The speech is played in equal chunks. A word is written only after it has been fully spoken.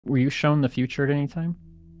Were you shown the future at any time?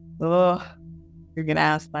 Ugh, you're gonna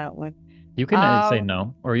ask that one. You can say Um,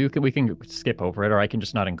 no, or we can skip over it, or I can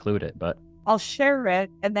just not include it. But I'll share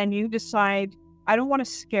it, and then you decide. I don't want to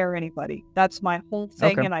scare anybody. That's my whole okay.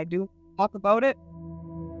 thing, and I do talk about it.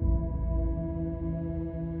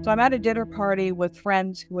 So I'm at a dinner party with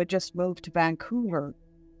friends who had just moved to Vancouver.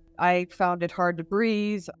 I found it hard to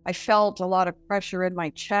breathe. I felt a lot of pressure in my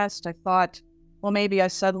chest. I thought, well, maybe I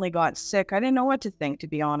suddenly got sick. I didn't know what to think, to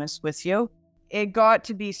be honest with you. It got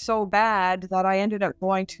to be so bad that I ended up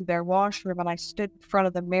going to their washroom and I stood in front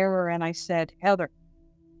of the mirror and I said, Heather,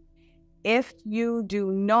 if you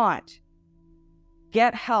do not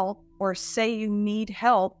get help or say you need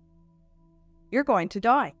help, you're going to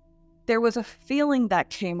die. There was a feeling that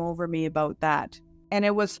came over me about that, and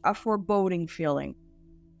it was a foreboding feeling.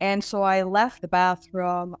 And so I left the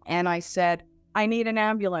bathroom and I said, I need an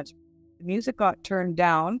ambulance. The music got turned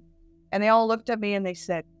down and they all looked at me and they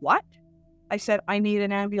said, what? I said, I need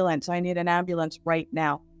an ambulance. I need an ambulance right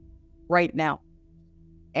now. Right now.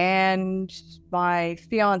 And my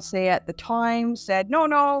fiance at the time said,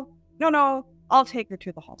 no, I'll take her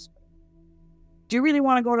to the hospital. Do you really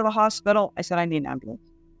want to go to the hospital? I said, I need an ambulance.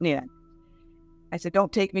 I said,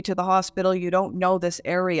 don't take me to the hospital. You don't know this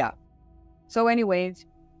area. So anyways,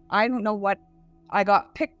 I don't know what, I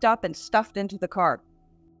got picked up and stuffed into the car.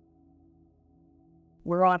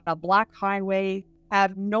 We're on a black highway. I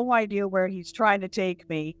have no idea where he's trying to take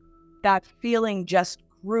me. That feeling just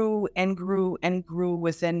grew and grew and grew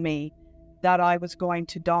within me that I was going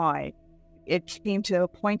to die. It came to a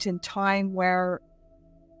point in time where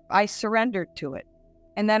I surrendered to it.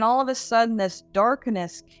 And then all of a sudden, this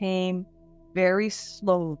darkness came very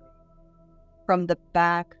slowly from the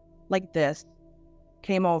back, like this,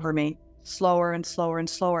 came over me, slower and slower and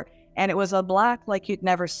slower. And it was a black like you'd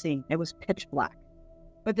never seen. It was pitch black.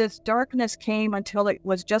 But this darkness came until it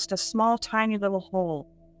was just a small, tiny little hole.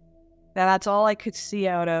 That's all I could see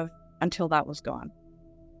out of until that was gone.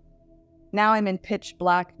 Now I'm in pitch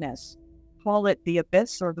blackness. Call it the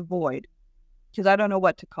abyss or the void, because I don't know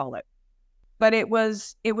what to call it. But it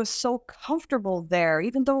was so comfortable there,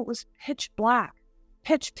 even though it was pitch black,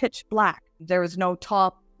 pitch black. There was no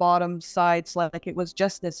top, bottom, sides, like it was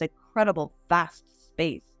just this incredible, vast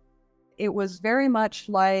space. It was very much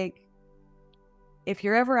like if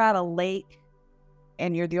you're ever at a lake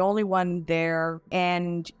and you're the only one there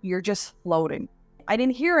and you're just floating. I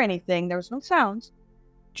didn't hear anything. There was no sounds,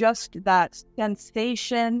 just that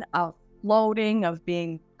sensation of floating, of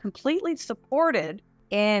being completely supported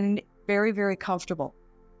and very, very comfortable.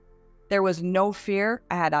 There was no fear.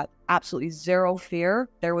 I had absolutely zero fear.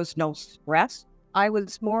 There was no stress. I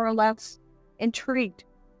was more or less intrigued,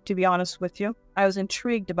 to be honest with you. I was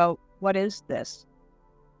intrigued about what is this?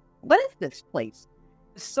 What is this place?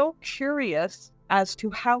 I was so curious as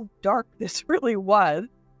to how dark this really was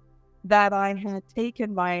that I had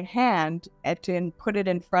taken my hand and put it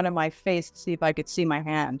in front of my face to see if I could see my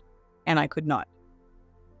hand, and I could not.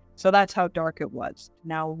 So that's how dark it was.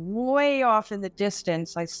 Now, way off in the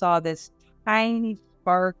distance, I saw this tiny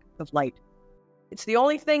spark of light. It's the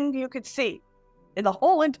only thing you could see in the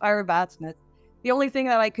whole entire vastness. The only thing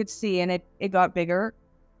that I could see, and it got bigger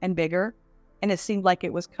and bigger, and it seemed like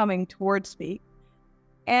it was coming towards me.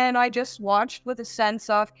 And I just watched with a sense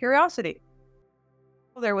of curiosity.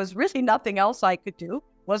 There was really nothing else I could do.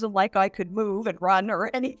 It wasn't like I could move and run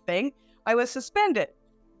or anything. I was suspended.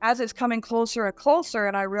 As it's coming closer and closer,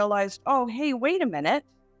 and I realized, oh, hey, wait a minute.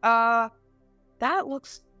 It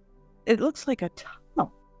looks like a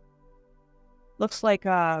tunnel. Looks like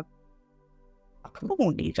a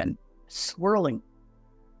cone even, swirling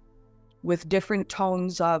with different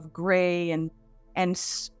tones of gray and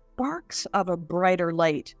sparks of a brighter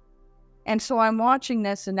light. And so I'm watching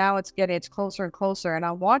this, and now it's closer and closer, and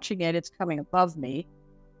I'm watching it, it's coming above me.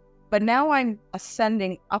 But now I'm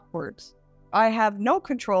ascending upwards. I have no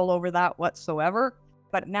control over that whatsoever,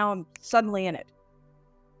 but now I'm suddenly in it.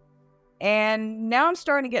 And now I'm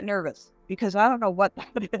starting to get nervous because I don't know what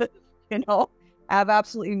that is, I have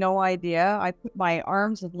absolutely no idea. I put my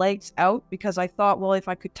arms and legs out because I thought, well, if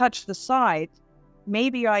I could touch the sides,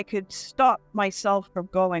 maybe I could stop myself from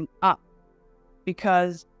going up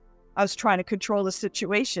because I was trying to control the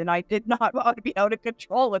situation. I did not want to be out of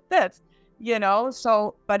control with this,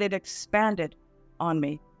 but it expanded on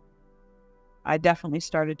me. I definitely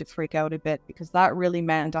started to freak out a bit because that really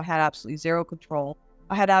meant I had absolutely zero control.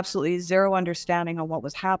 I had absolutely zero understanding on what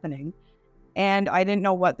was happening, and I didn't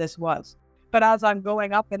know what this was. But as I'm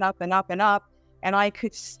going up and up and up and up, and I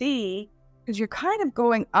could see, because you're kind of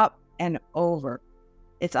going up and over.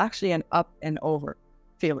 It's actually an up and over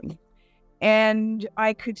feeling. And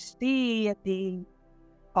I could see at the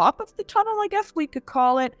top of the tunnel, I guess we could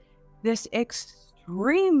call it, this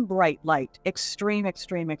extreme bright light, extreme,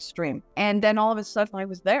 extreme, extreme. And then all of a sudden I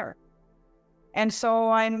was there. And so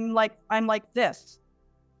I'm like this.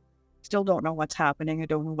 Still don't know what's happening. I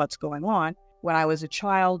don't know what's going on. When I was a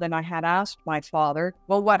child and I had asked my father,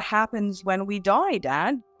 well, what happens when we die,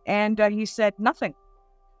 Dad? And he said, nothing.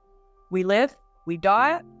 We live, we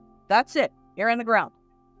die, that's it. You're in the ground.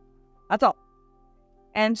 That's all.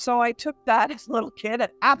 And so I took that as a little kid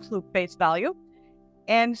at absolute face value.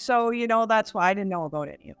 And so, you know, that's why I didn't know about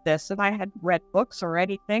any of this. If I had read books or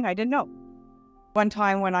anything, I didn't know. One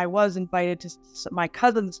time when I was invited to my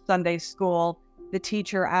cousin's Sunday school, the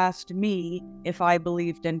teacher asked me if I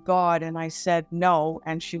believed in God, and I said no,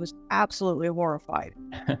 and she was absolutely horrified.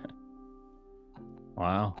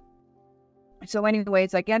 Wow. So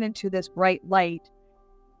anyways, I get into this bright light,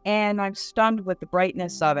 and I'm stunned with the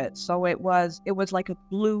brightness of it. So it was like a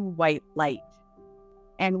blue-white light.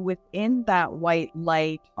 And within that white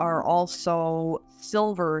light are also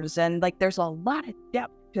silvers, and like there's a lot of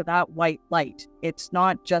depth to that white light. It's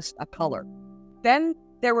not just a color. Then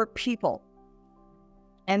there were people.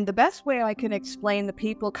 And the best way I can explain the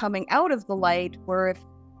people coming out of the light were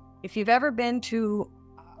if you've ever been to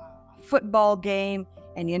a football game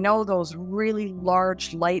and you know those really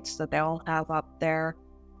large lights that they all have up there,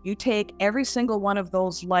 you take every single one of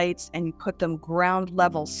those lights and you put them ground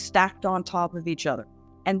level stacked on top of each other.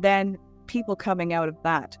 And then people coming out of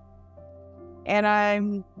that. And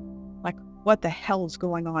I'm like, what the hell's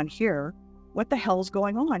going on here? What the hell's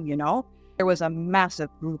going on, you know? There was a massive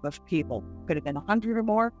group of people. Could have been 100 or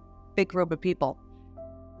more. Big group of people.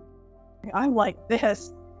 I'm like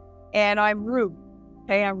this, and I'm rude.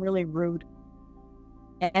 Okay, I'm really rude.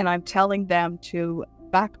 And I'm telling them to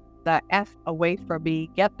back the F away from me.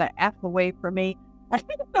 Get the F away from me. I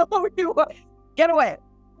don't know who you are. Get away.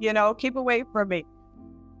 You know, keep away from me.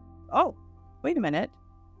 Oh, wait a minute.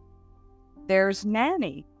 There's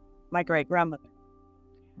Nanny, my great-grandmother.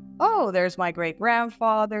 Oh, there's my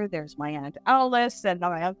great-grandfather, there's my Aunt Alice, and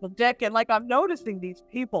my Uncle Dick, and like I'm noticing these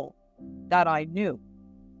people that I knew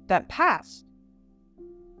that passed.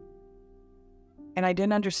 And I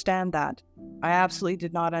didn't understand that. I absolutely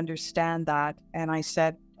did not understand that. And I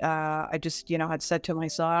said, I just, you know, had said to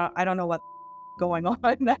myself, I don't know what's going on.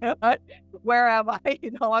 Where am I?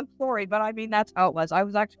 You know, I'm sorry, but I mean, that's how it was. I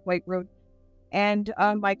was actually quite rude. And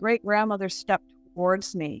my great-grandmother stepped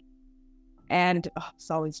towards me. And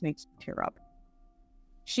this always makes me tear up.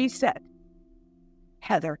 She said,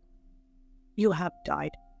 Heather, you have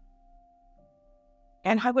died.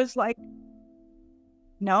 And I was like,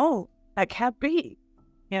 no, that can't be.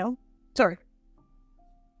 You know, sorry.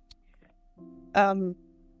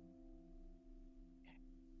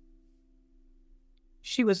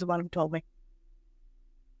 She was the one who told me.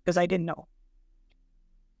 Because I didn't know.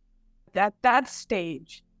 At that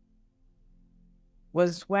stage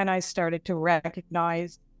was when I started to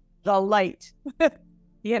recognize the light,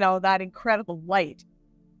 you know, that incredible light.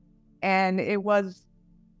 And it was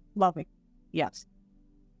loving, yes,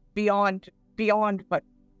 beyond what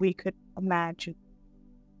we could imagine.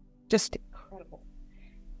 Just incredible.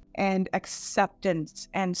 And acceptance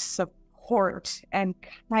and support and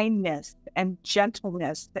kindness and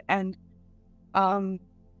gentleness. And I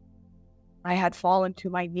had fallen to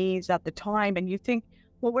my knees at the time, and you think,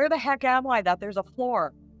 well, where the heck am I that there's a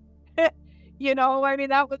floor? You know, I mean,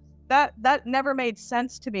 that never made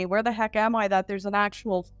sense to me. Where the heck am I that there's an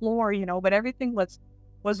actual floor, you know, but everything was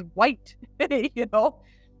white, you know?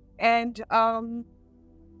 And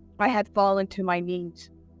I had fallen to my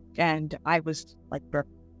knees, and I was like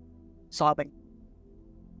sobbing.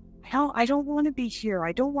 Hell, I don't want to be here.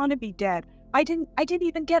 I don't want to be dead. I didn't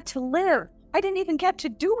even get to live. I didn't even get to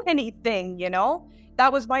do anything, you know?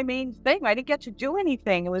 That was my main thing. I didn't get to do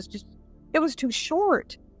anything. It was too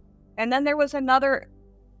short. And then there was another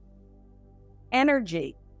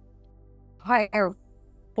energy, higher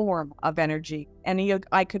form of energy. And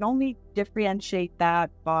I could only differentiate that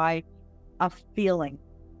by a feeling.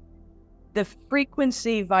 The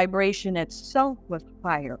frequency vibration itself was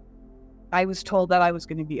higher. I was told that I was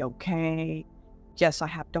going to be okay. Yes, I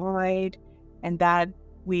have died. And that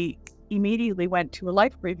we immediately went to a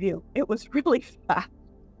life review. It was really fast,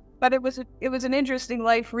 but it was an interesting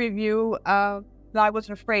life review. I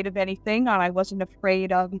wasn't afraid of anything, and I wasn't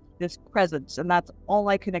afraid of this presence, and that's all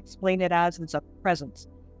I can explain it as, is a presence.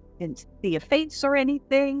 Didn't see a face or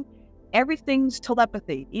anything. Everything's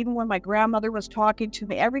telepathy. Even when my grandmother was talking to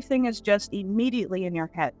me, everything is just immediately in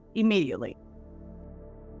your head. Immediately.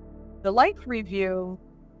 The life review,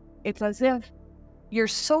 it's as if you're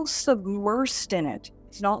so submersed in it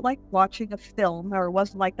It's not like watching a film, or it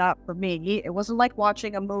wasn't like that for me. It wasn't like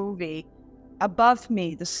watching a movie. Above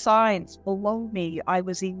me, the signs, below me, I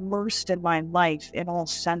was immersed in my life in all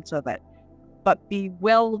sense of it. But be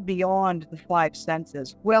well beyond the five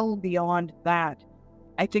senses, well beyond that.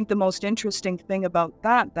 I think the most interesting thing about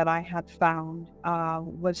that I had found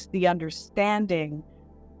was the understanding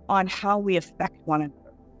on how we affect one another.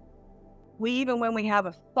 Even when we have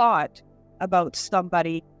a thought about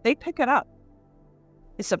somebody, they pick it up.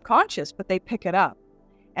 It's subconscious, but they pick it up,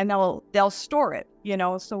 and they'll store it.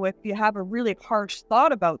 So if you have a really harsh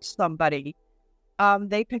thought about somebody,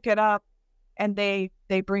 they pick it up and they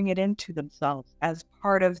bring it into themselves as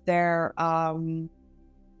part of their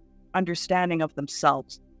understanding of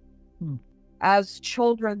themselves. As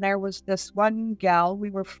children, there was this one gal,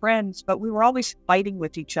 we were friends, but we were always fighting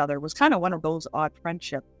with each other. It was kind of one of those odd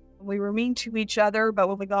friendships. We were mean to each other, but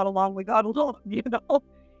when we got along,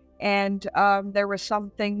 And there were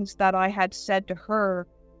some things that I had said to her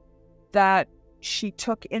that she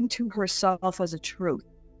took into herself as a truth,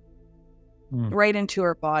 right into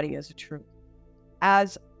her body as a truth,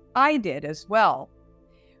 as I did as well.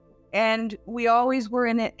 And we always were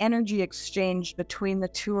in an energy exchange between the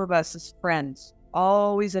two of us as friends,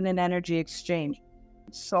 always in an energy exchange.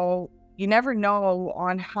 So you never know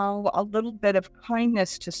on how a little bit of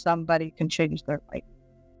kindness to somebody can change their life.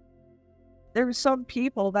 There were some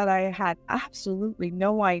people that I had absolutely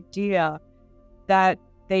no idea that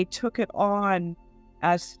they took it on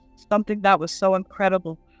as something that was so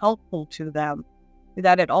incredible, helpful to them,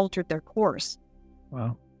 that it altered their course.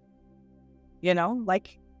 Wow.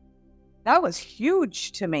 That was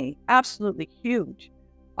huge to me, absolutely huge.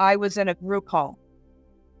 I was in a group home,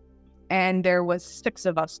 and there was 6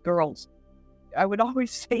 of us girls. I would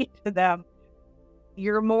always say to them,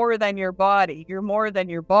 you're more than your body. You're more than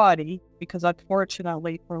your body, because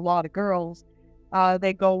unfortunately for a lot of girls,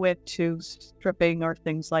 they go into stripping or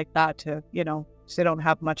things like that to, so they don't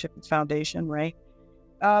have much of a foundation, right?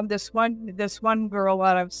 This one girl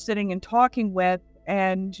that I was sitting and talking with,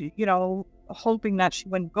 and, hoping that she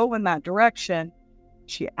wouldn't go in that direction,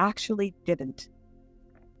 she actually didn't.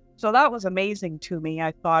 So that was amazing to me.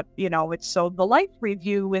 I thought, it's so the life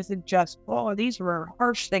review isn't just, oh, these were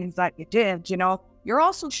harsh things that you did, You're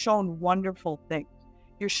also shown wonderful things.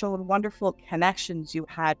 You're shown wonderful connections you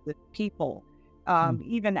had with people,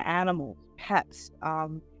 even animals, pets,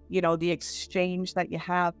 the exchange that you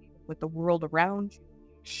have with the world around you,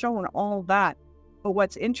 shown all that. But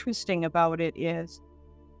what's interesting about it is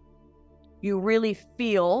you really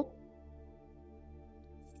feel,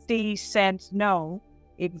 see, sense, know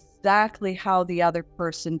exactly how the other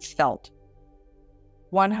person felt.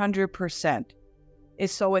 100%.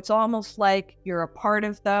 So it's almost like you're a part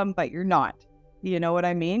of them, but you're not. You know what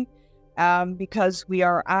I mean? Because we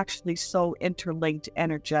are actually so interlinked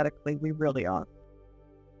energetically. We really are.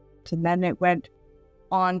 And then it went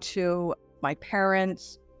on to my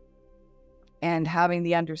parents and having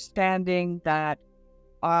the understanding that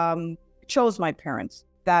chose my parents.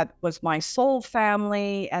 That was my soul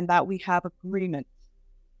family, and that we have agreements.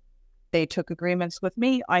 They took agreements with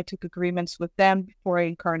me. I took agreements with them before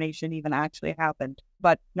incarnation even actually happened.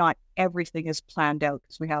 But not everything is planned out,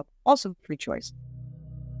 because we have also free choice.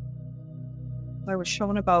 I was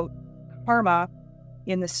shown about karma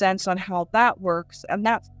in the sense on how that works, and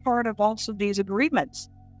that's part of also these agreements.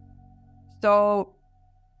 So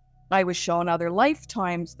I was shown other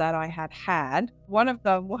lifetimes that I had had. One of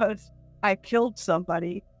them was I killed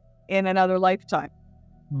somebody in another lifetime,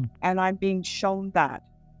 and I'm being shown that.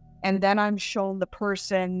 And then I'm shown the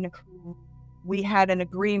person who we had an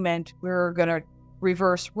agreement we were going to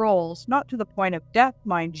reverse roles, not to the point of death,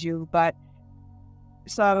 mind you, but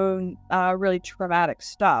some really traumatic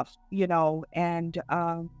stuff, and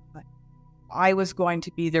I was going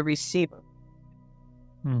to be the receiver.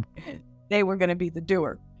 They were going to be the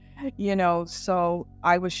doer, so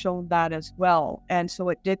I was shown that as well. And so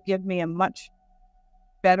it did give me a much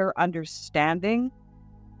better understanding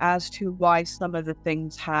as to why some of the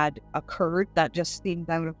things had occurred that just seemed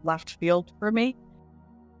out of left field for me.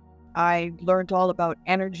 I learned all about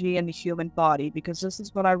energy in the human body, because this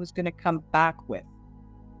is what I was going to come back with.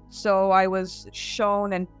 So I was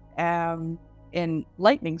shown in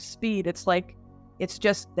lightning speed. It's like, it's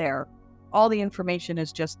just there. All the information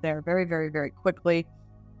is just there very, very, very quickly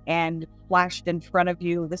and flashed in front of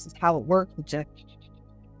you. This is how it works, just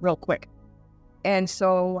real quick. And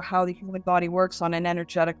so how the human body works on an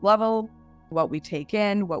energetic level, what we take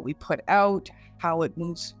in, what we put out, how it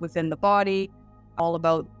moves within the body, all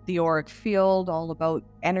about the auric field, all about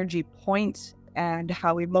energy points, and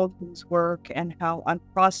how emotions work, and how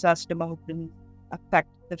unprocessed emotions affect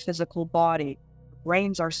the physical body.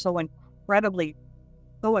 brains are so incredibly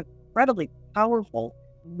powerful.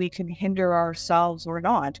 We can hinder ourselves or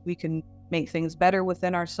not. We can make things better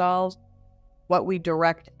within ourselves. What we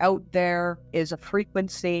direct out there is a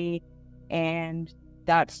frequency, and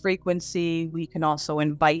that frequency we can also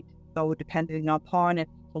invite. So depending upon if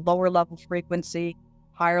it's a lower level frequency,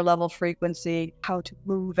 higher level frequency, how to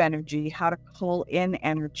move energy, how to call in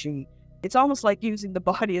energy. It's almost like using the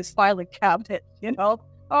body as filing cabinet, you know?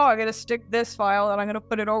 Oh, I'm going to stick this file and I'm going to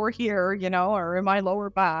put it over here, you know, or in my lower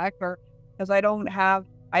back, or because I don't have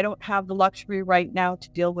the luxury right now to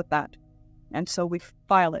deal with that. And so we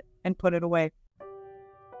file it and put it away.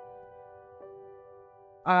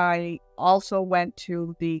 I also went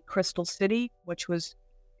to the Crystal City, which was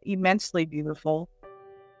immensely beautiful.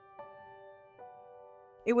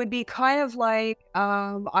 It would be kind of like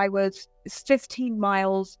I was 15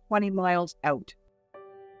 miles, 20 miles out.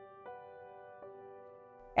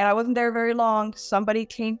 And I wasn't there very long. Somebody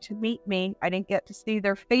came to meet me. I didn't get to see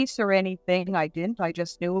their face or anything. I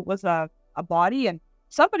just knew it was a body and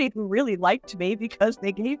somebody who really liked me because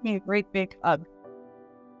they gave me a great big hug.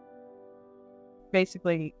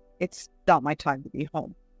 Basically, it's not my time to be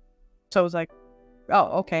home. So I was like,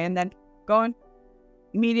 oh, okay. And then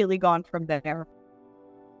immediately gone from there.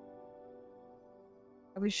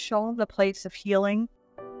 I was shown the place of healing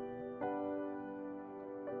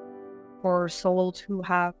for souls who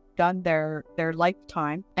have done their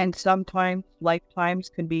lifetime. And sometimes lifetimes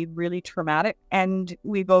can be really traumatic. And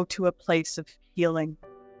we go to a place of healing.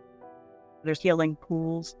 There's healing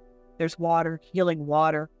pools. There's water, healing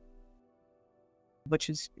water, which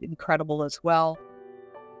is incredible as well.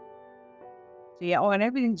 So yeah, and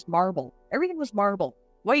everything's marble. Everything was marble.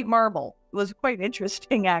 White marble. It was quite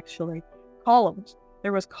interesting, actually. Columns.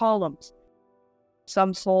 There was columns.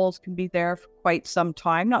 Some souls can be there for quite some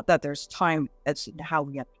time. Not that there's time as how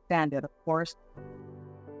we understand it, of course.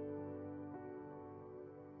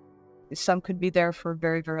 Some could be there for a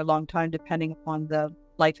very, very long time, depending upon the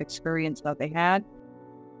life experience that they had.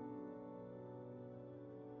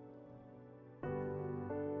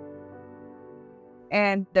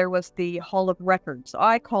 And there was the Hall of Records.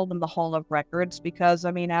 I called them the Hall of Records because,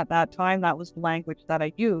 I mean, at that time, that was the language that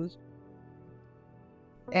I used.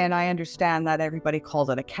 And I understand that everybody calls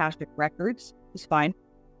it Akashic Records. It's fine.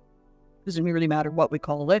 Doesn't really matter what we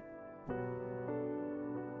call it.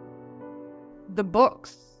 The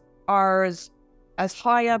books are as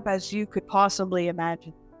high up as you could possibly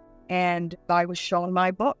imagine. And I was shown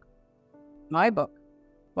my book. My book.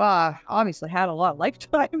 Well, I obviously had a lot of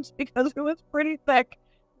lifetimes because it was pretty thick,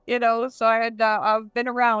 you know, so I had I've been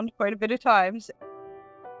around quite a bit of times.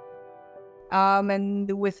 And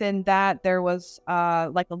within that, there was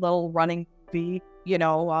like a little running movie, you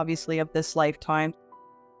know, obviously of this lifetime,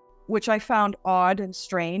 which I found odd and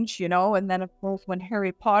strange, you know. And then, of course, when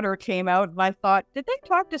Harry Potter came out, and I thought, did they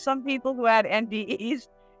talk to some people who had NDEs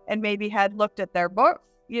and maybe had looked at their books,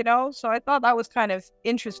 you know? So I thought that was kind of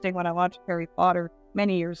interesting when I watched Harry Potter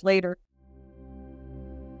many years later.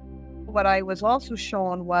 What I was also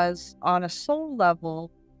shown was on a soul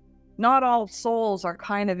level, not all souls are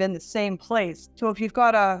kind of in the same place. So if you've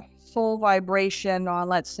got a soul vibration on,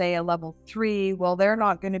 let's say, a level 3, well, they're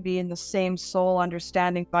not going to be in the same soul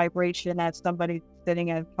understanding vibration as somebody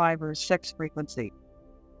sitting at 5 or 6 frequency.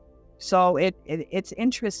 So it's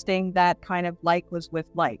interesting that kind of like was with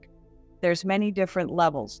like. There's many different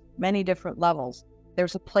levels, many different levels.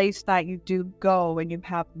 There's a place that you do go and you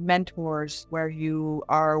have mentors where you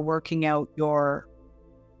are working out your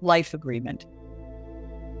life agreement.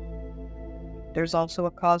 There's also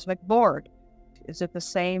a cosmic board. Is it the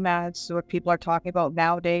same as what people are talking about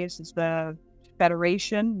nowadays as the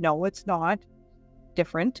Federation? No, it's not.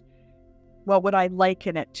 Different. What would I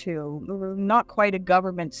liken it to? Not quite a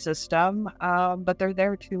government system, but they're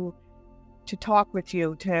there to talk with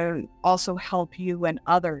you, to also help you and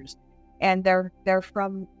others. And they're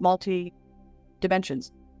from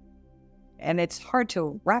multi-dimensions. And it's hard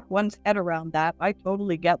to wrap one's head around that. I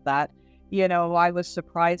totally get that. You know, I was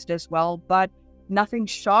surprised as well, but nothing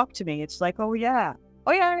shocked me. It's like, oh yeah,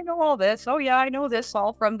 I know all this. Oh yeah, I know this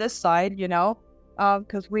all from this side, you know,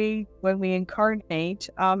 because when we incarnate,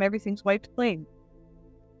 everything's wiped clean.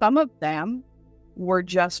 Some of them were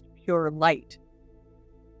just pure light.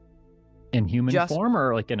 In human form,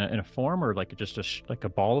 or like in a form, or like just like a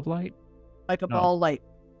ball of light? Like a ball of light.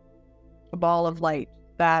 A ball of light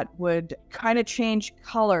that would kind of change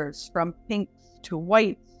colors from pinks to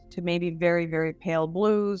whites to maybe very, very pale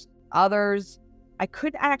blues. Others, I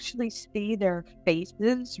could actually see their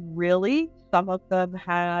faces, really. Some of them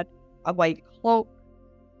had a white cloak.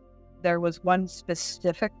 There was one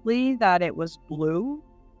specifically that it was blue,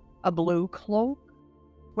 a blue cloak.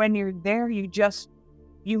 when you're there, you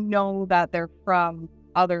know that they're from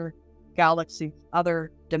other galaxies,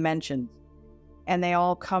 other dimensions, and they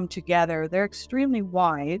all come together. They're extremely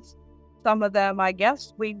wise. Some of them, I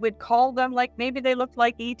guess, we would call them like maybe they look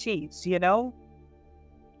like ETs, you know?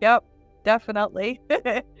 Yep, definitely.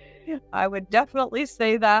 I would definitely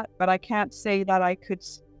say that, but I can't say that I could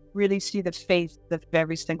really see the face of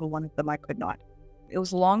every single one of them. I could not. It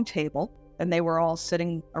was a long table, and they were all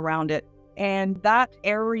sitting around it, and that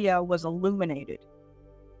area was illuminated.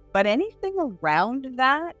 But anything around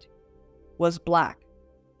that was black.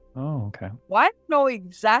 Oh, okay. Well, I don't know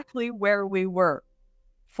exactly where we were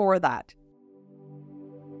for that.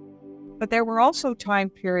 But there were also time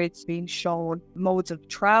periods being shown, modes of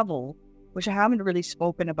travel, which I haven't really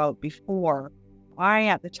spoken about before. I,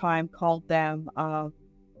 at the time, called them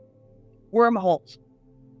wormholes.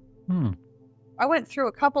 I went through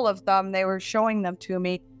a couple of them. They were showing them to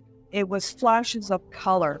me. It was flashes of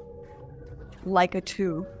color, like a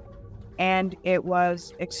tube, and it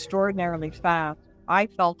was extraordinarily fast. I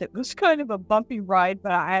felt it was kind of a bumpy ride,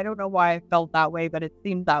 but I don't know why I felt that way, but it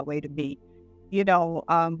seemed that way to me. You know,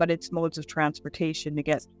 but it's modes of transportation to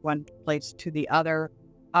get one place to the other,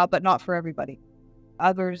 but not for everybody.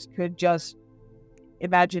 Others could just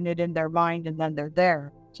imagine it in their mind and then they're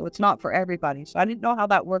there. So it's not for everybody. So I didn't know how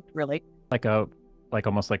that worked really. Like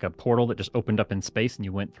almost like a portal that just opened up in space and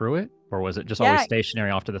you went through it? Or was it just always stationary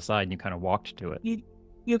off to the side and you kind of walked to it?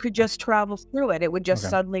 You could just travel through it. It would just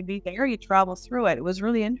suddenly be there. You travel through it. It was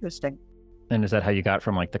really interesting. And is that how you got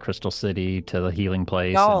from like the Crystal City to the healing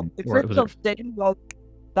place? No, the Crystal City was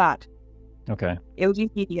that. Okay. It was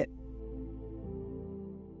immediate.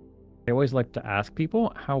 I always like to ask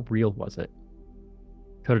people, how real was it?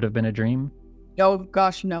 Could it have been a dream? Oh,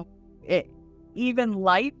 gosh, no. Even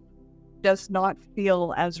life does not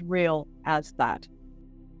feel as real as that.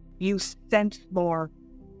 You sense more.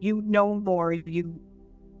 You know more.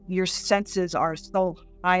 Your senses are so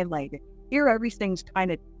highlighted. Here, everything's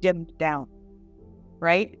kind of dimmed down,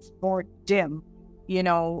 right? It's more dim, you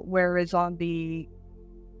know, whereas on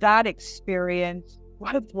that experience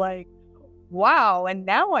was like, wow, and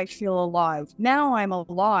now I feel alive. Now I'm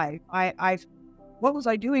alive. What was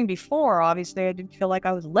I doing before? Obviously, I didn't feel like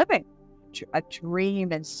I was living a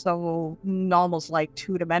dream, and so almost like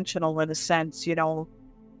two-dimensional in a sense, you know.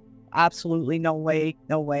 Absolutely no way.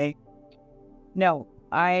 No,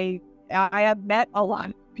 I have met a lot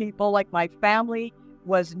of people. Like, my family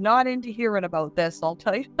was not into hearing about this. I'll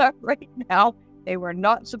tell you that right now. They were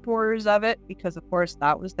not supporters of it because, of course,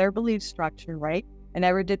 that was their belief structure, right? I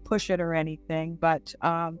never did push it or anything, but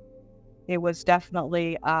it was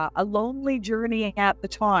definitely a lonely journey at the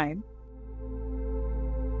time.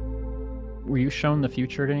 Were you shown the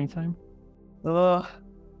future at any time? Ugh,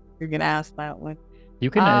 you're gonna ask that one. You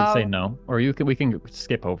can say no, or we can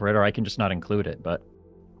skip over it, or I can just not include it. But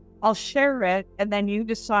I'll share it, and then you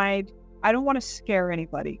decide. I don't want to scare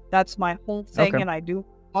anybody. That's my whole thing, and I do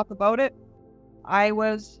talk about it. I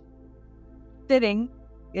was sitting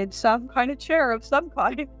in some kind of chair of some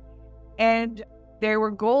kind, and there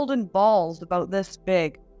were golden balls about this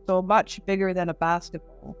big, so much bigger than a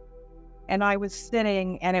basketball. And I was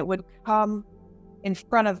sitting, and it would come in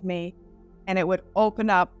front of me, and it would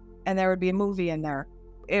open up, and there would be a movie in there.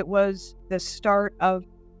 It was the start of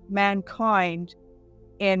mankind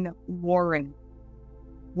in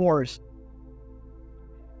wars,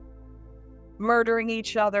 murdering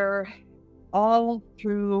each other all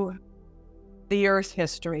through the Earth's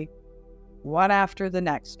history, one after the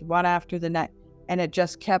next, and it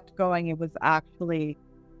just kept going. It was actually,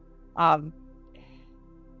 the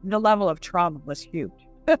level of trauma was huge,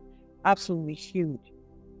 absolutely huge.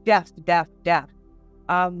 Death.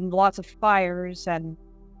 Lots of fires and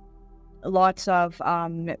lots of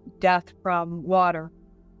death from water,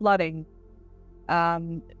 flooding,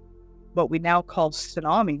 what we now call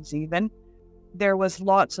tsunamis even. There was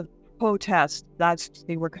lots of protests.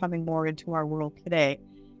 They were coming more into our world today.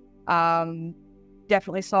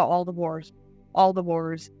 Definitely saw all the wars.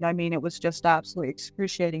 I mean, it was just absolutely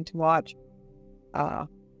excruciating to watch.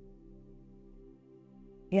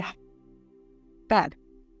 Yeah. Bad.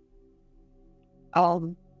 A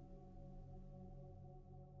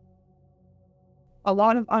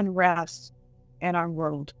lot of unrest in our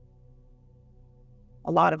world.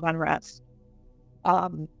 A lot of unrest.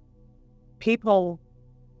 People,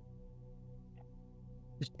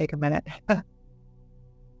 just take a minute,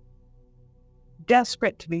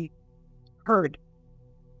 desperate to be heard,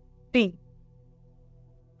 seen,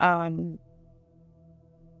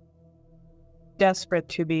 desperate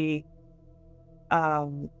to be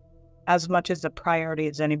as much as a priority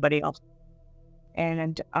as anybody else.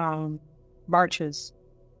 And marches,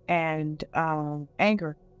 and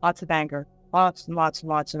anger, lots of anger, lots and lots and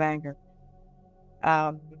lots of anger.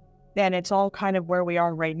 And it's all kind of where we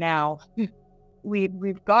are right now.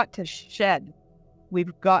 We've got to shed.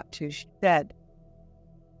 We've got to shed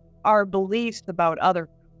our beliefs about other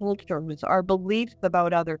cultures, our beliefs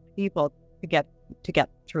about other people to get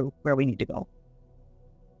through where we need to go.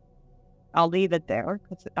 I'll leave it there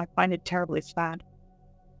because I find it terribly sad.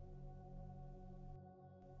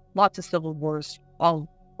 Lots of civil wars, all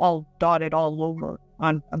dotted all over,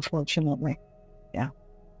 unfortunately. Yeah.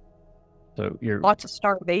 So you're lots of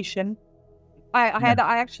starvation. I had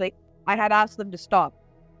asked them to stop.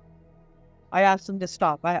 I asked them to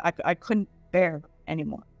stop. I couldn't bear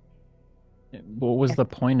anymore. What was the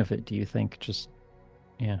point of it, do you think?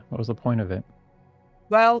 What was the point of it?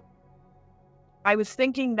 Well, I was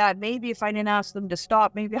thinking that maybe if I didn't ask them to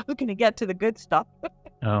stop, maybe I was going to get to the good stuff.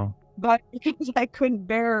 Oh. But because I couldn't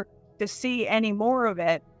bear to see any more of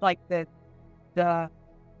it, like the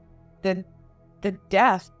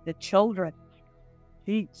death, the children,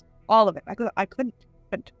 geez, all of it. I couldn't.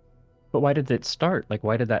 But why did it start? Like,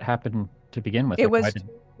 why did that happen to begin with? It was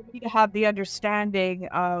for me to have the understanding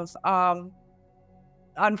of,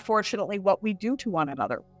 unfortunately, what we do to one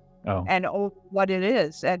another. Oh. And what it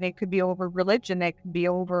is. And it could be over religion. It can be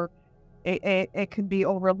over, it can be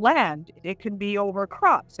over land. It can be over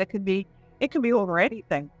crops. It can be over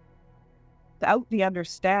anything. Without the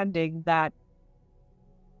understanding that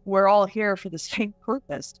we're all here for the same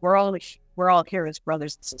purpose. We're all here as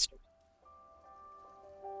brothers and sisters.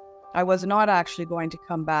 I was not actually going to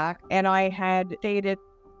come back. And I had stated,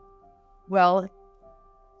 well,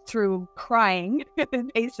 through crying,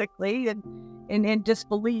 basically, and in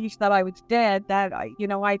disbelief that I was dead, that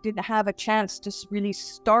I didn't have a chance to really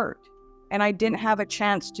start. And I didn't have a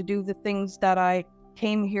chance to do the things that I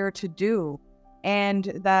came here to do. And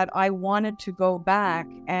that I wanted to go back,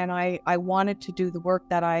 and I wanted to do the work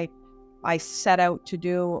that I set out to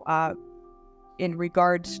do in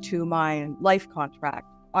regards to my life contract.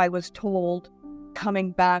 I was told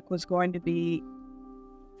coming back was going to be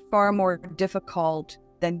far more difficult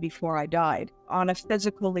than before I died. On a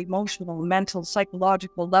physical, emotional, mental,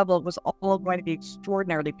 psychological level, it was all going to be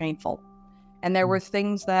extraordinarily painful. And there were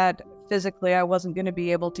things that physically I wasn't going to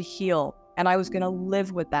be able to heal, and I was going to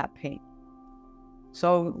live with that pain.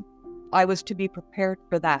 So I was to be prepared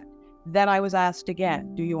for that. Then I was asked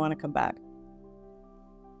again, do you want to come back?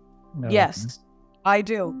 No. Yes, I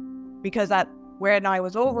do. Because when I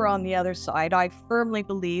was over on the other side, I firmly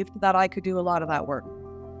believed that I could do a lot of that work.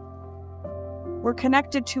 We're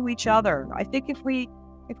connected to each other. I think if we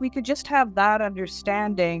could just have that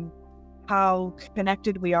understanding how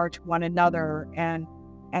connected we are to one another, and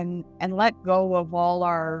let go of all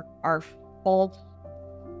our false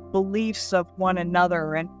beliefs of one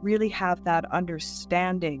another, and really have that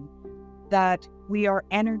understanding that we are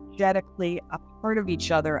energetically a part of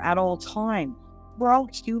each other at all times. We're all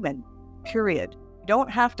human, period. You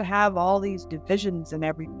don't have to have all these divisions and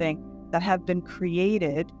everything that have been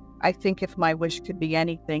created. I think if my wish could be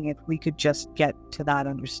anything, if we could just get to that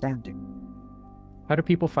understanding. How do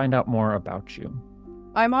people find out more about you?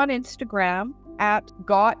 I'm on Instagram at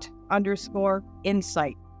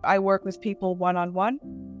got_insight. I work with people one-on-one.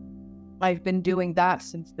 I've been doing that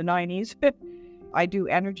since the 90s. I do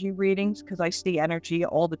energy readings because I see energy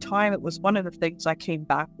all the time. It was one of the things I came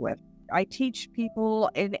back with. I teach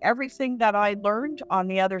people in everything that I learned on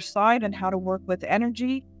the other side and how to work with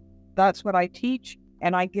energy. That's what I teach.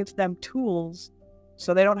 And I give them tools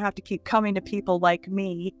so they don't have to keep coming to people like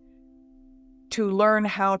me to learn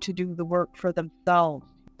how to do the work for themselves.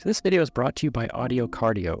 So this video is brought to you by Audio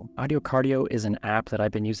Cardio. Audio Cardio is an app that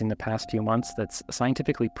I've been using the past few months that's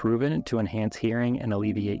scientifically proven to enhance hearing and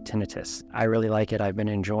alleviate tinnitus. I really like it. I've been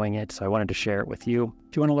enjoying it, so I wanted to share it with you.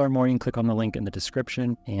 If you want to learn more, you can click on the link in the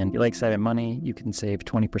description. And if you like saving money, you can save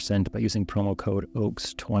 20% by using promo code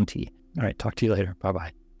OAKS20. All right, talk to you later.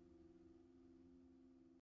 Bye-bye.